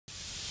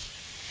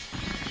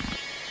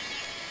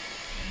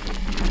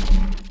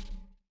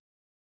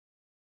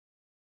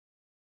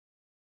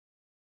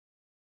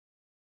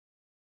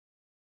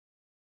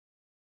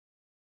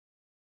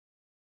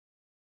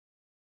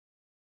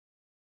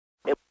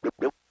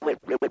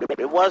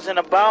It wasn't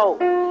about,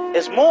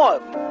 it's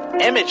more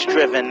image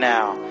driven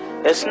now.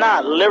 It's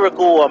not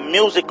lyrical or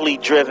musically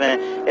driven.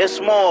 It's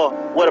more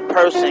what a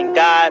person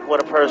got, what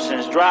a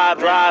person's drive.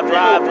 Power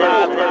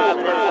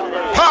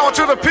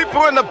to the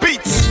people and the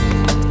beats.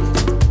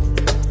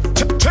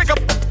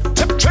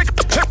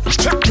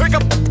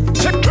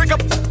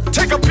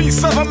 Take a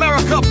piece of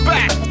America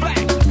back.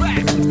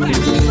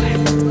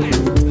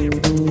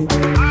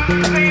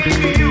 I'm saying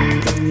to you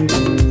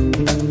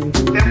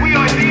that we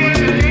are here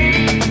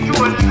today to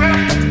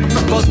address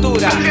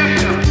Cultura.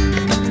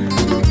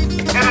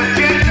 An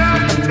agenda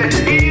that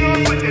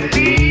deals with the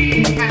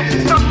needs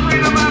and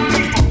suffering of our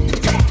people.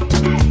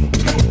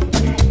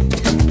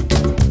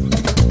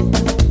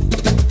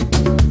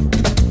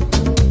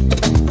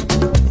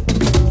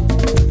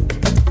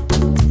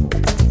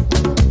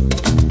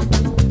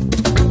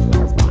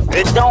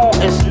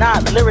 It's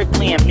not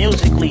lyrically and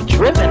musically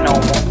driven no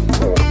more.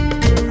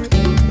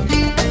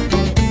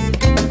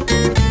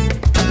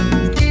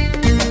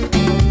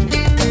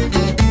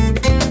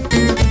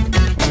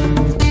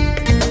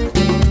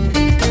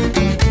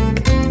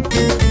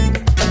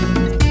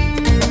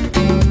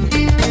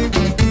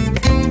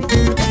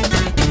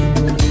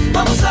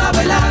 Vamos a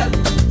bailar,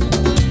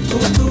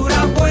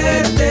 cultura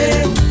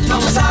fuerte,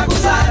 vamos a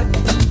gozar,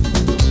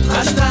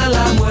 hasta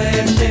la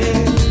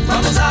muerte.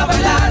 Vamos a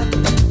bailar,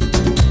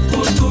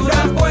 cultura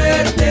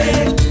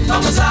fuerte,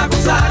 vamos a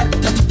gozar,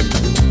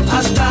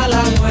 hasta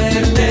la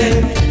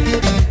muerte.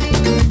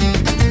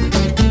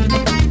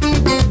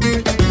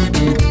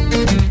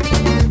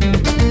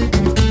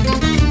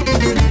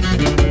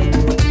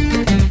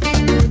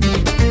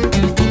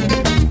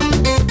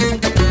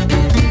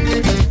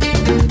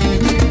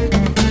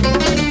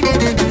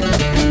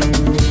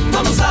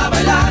 Vamos a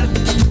bailar,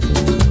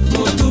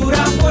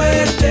 cultura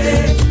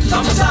fuerte,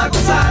 vamos a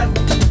gozar,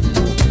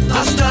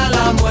 hasta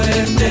la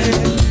muerte.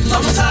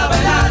 Vamos a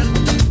bailar,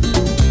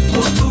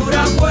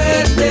 cultura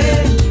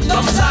fuerte,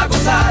 vamos a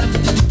gozar,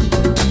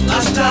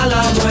 hasta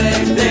la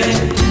muerte.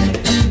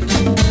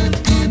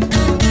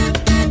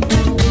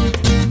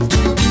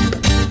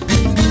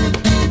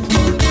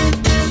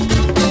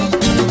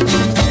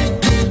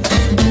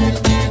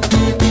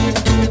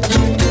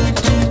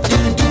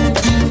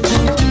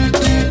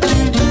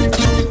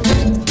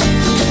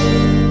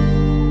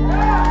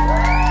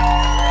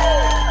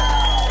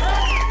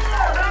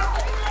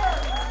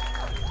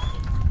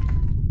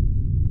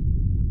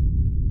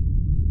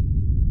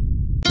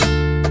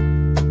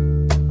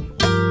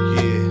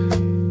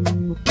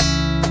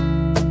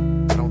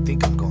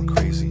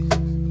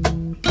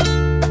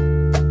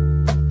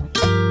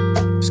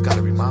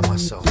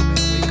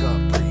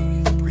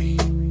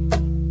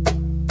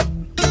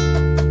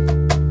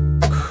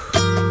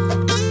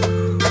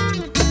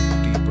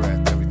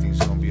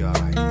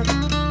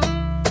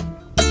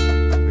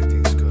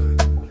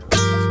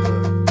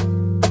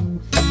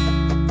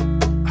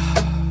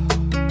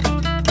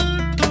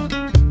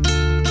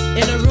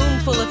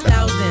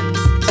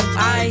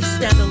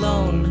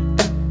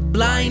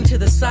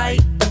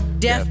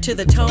 To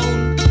the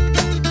tone,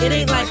 it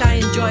ain't like I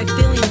enjoy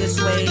feeling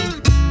this way.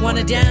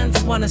 Wanna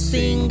dance, wanna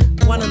sing,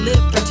 wanna live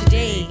for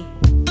today.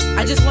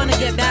 I just wanna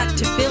get back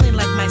to feeling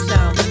like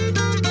myself.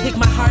 Pick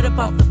my heart up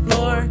off the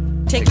floor,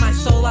 take my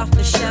soul off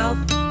the shelf.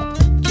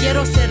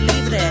 Quiero ser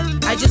libre,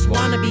 I just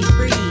wanna be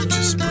free.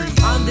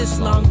 On this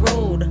long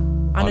road,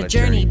 on a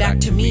journey back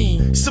to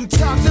me.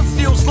 Sometimes it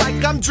feels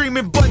like I'm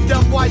dreaming, but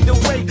I'm wide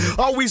awake.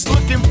 Always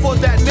looking for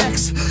that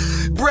next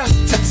breath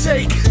to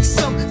take.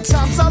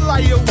 Sometimes I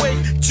lie awake,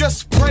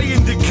 just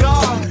praying to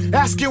God,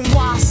 asking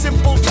why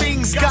simple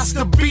things got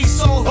to be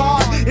so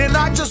hard. And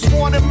I just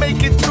wanna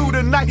make it through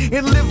the night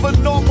and live a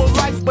normal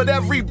life, but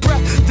every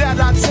breath that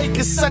I take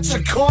is such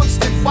a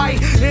constant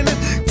fight. And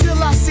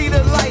until I see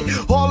the light,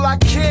 all I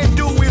can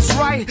do is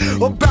write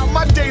about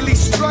my daily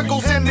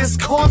struggles in this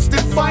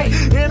constant fight.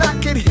 And I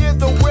can hear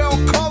the well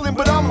calling,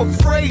 but I'm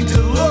afraid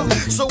to look,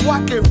 so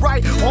I can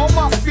write all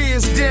my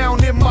fears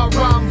down in my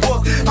rhyme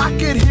book. I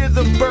can hear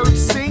the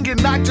birds singing,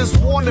 I just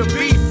wanna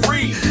be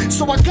free.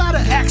 So I gotta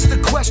ask the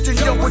question,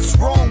 yo, what's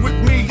wrong with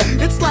me?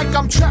 It's like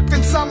I'm trapped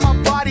inside my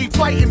body,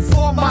 fighting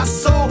for my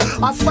soul.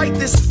 I fight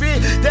this fear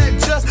that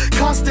just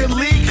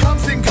constantly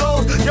comes and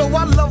goes. Yo,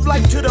 I love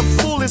life to the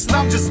fullest, and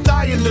I'm just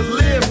dying to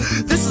live.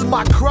 This is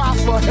my cry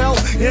for help,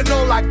 and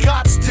all I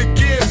got's to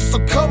give. So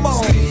come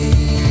on.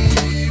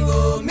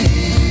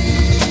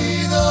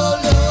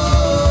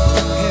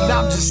 And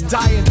I'm just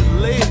dying to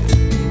live.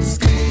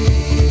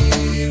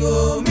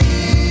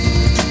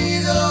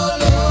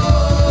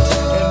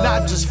 And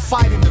I'm just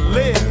fighting to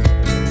live.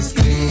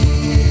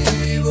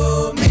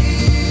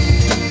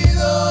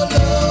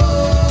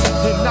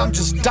 And I'm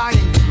just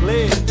dying to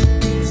live.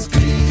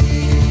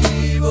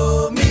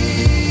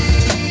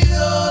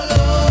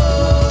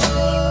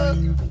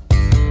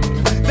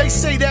 They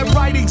say that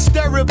writing's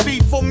therapy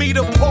for me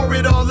to pour pour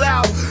it all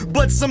out.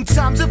 But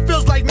sometimes it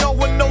feels like no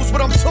one knows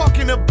what I'm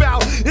talking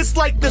about. It's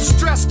like the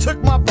stress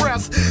took my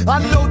breath. I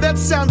know that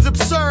sounds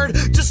absurd.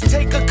 Just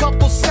take a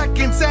couple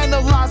seconds,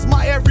 analyze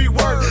my every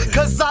word.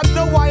 Cause I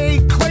know I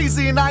ain't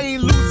crazy and I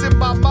ain't losing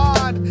my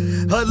mind.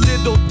 A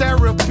little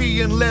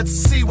therapy and let's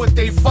see what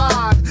they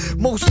find.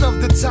 Most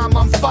of the time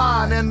I'm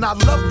fine and I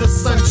love the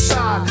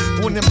sunshine.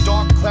 When them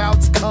dark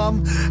clouds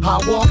come, I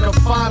walk a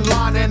fine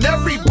line and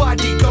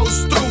everybody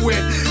goes through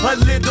it. A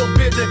little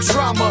bit of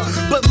trauma,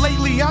 but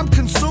lately I'm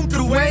consumed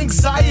through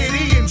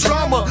anxiety and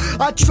drama.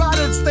 I try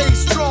to stay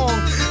strong,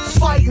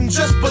 fight and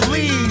just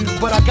believe,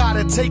 but I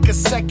gotta take a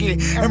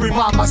second and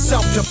remind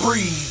myself to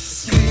breathe.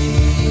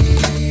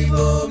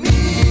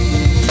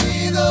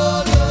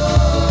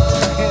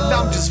 And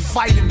I'm just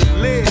fighting to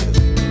live.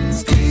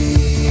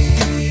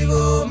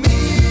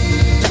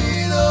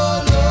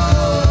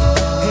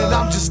 And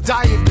I'm just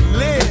dying to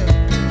live.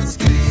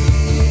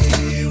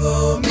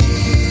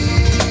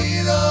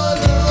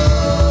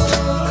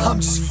 I'm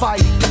just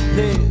fighting to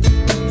live.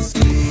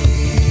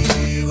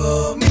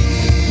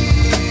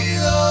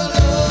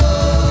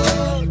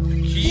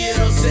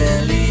 Quiero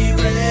ser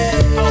libre.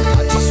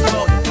 I just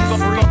want to be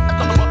free.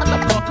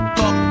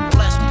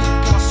 Bless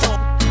my soul.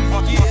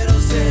 Quiero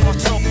ser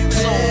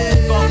libre.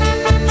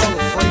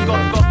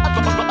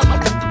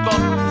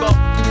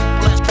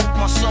 Bless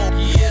my soul.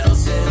 Quiero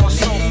ser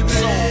libre.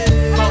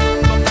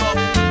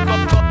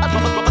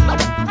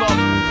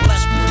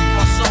 Bless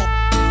my soul.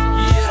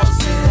 Quiero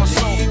ser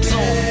libre.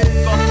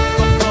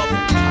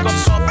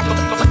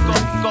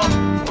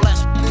 Bless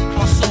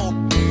my soul.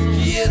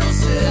 Quiero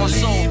ser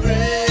libre.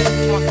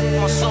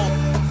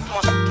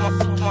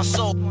 My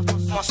soul.